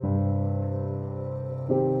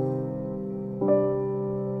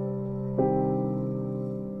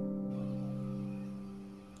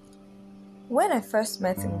When I first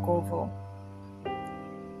met Ngovo,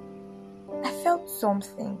 I felt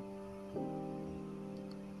something.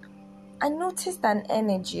 I noticed an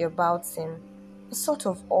energy about him, a sort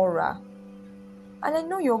of aura. And I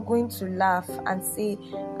know you're going to laugh and say,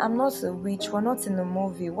 I'm not a witch, we're not in a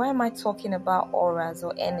movie. Why am I talking about auras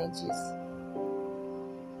or energies?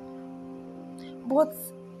 But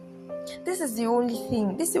this is the only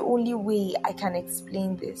thing, this is the only way I can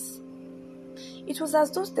explain this. It was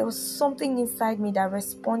as though there was something inside me that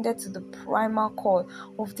responded to the primal call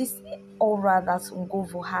of this aura that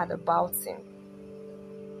Ngovo had about him.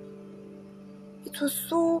 It was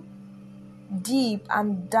so deep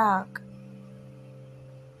and dark.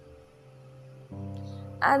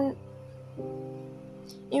 And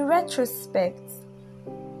in retrospect,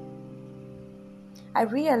 I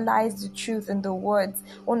realized the truth in the words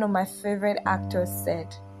one of my favorite actors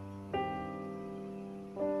said.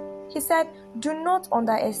 He said, "Do not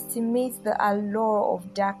underestimate the allure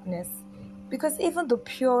of darkness, because even the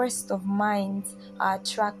purest of minds are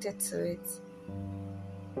attracted to it."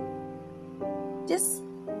 This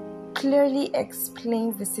clearly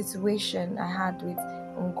explains the situation I had with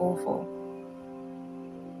Ngovo.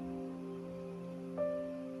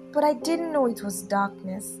 But I didn't know it was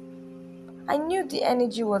darkness. I knew the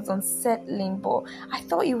energy was unsettling, but I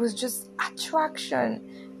thought it was just attraction.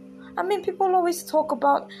 I mean, people always talk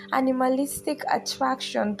about animalistic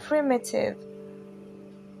attraction, primitive.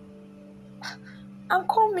 And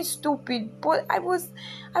call me stupid, but I was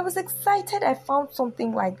excited I found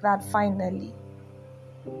something like that finally.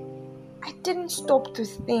 I didn't stop to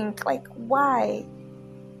think, like, why?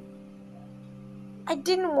 I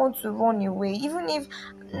didn't want to run away, even if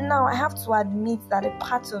now I have to admit that a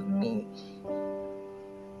part of me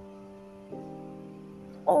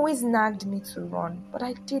always nagged me to run, but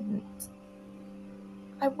I didn't.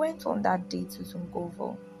 I went on that date with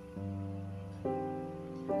Ngovo,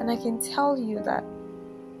 and I can tell you that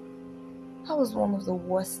was one of the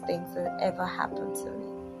worst things that ever happened to me.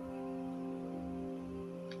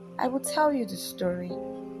 I will tell you the story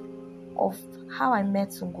of how I met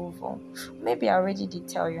Ngovo. Maybe I already did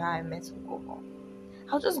tell you how I met Ngovo.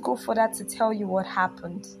 I'll just go further to tell you what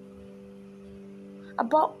happened.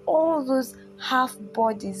 About all those half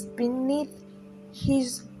bodies beneath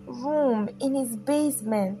his room in his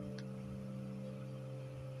basement.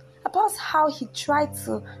 About how he tried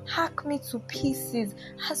to hack me to pieces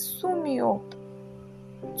and sew me up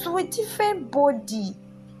to a different body.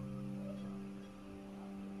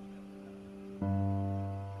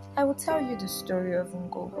 I will tell you the story of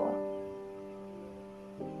Ngovo.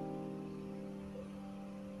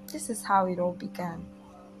 This is how it all began.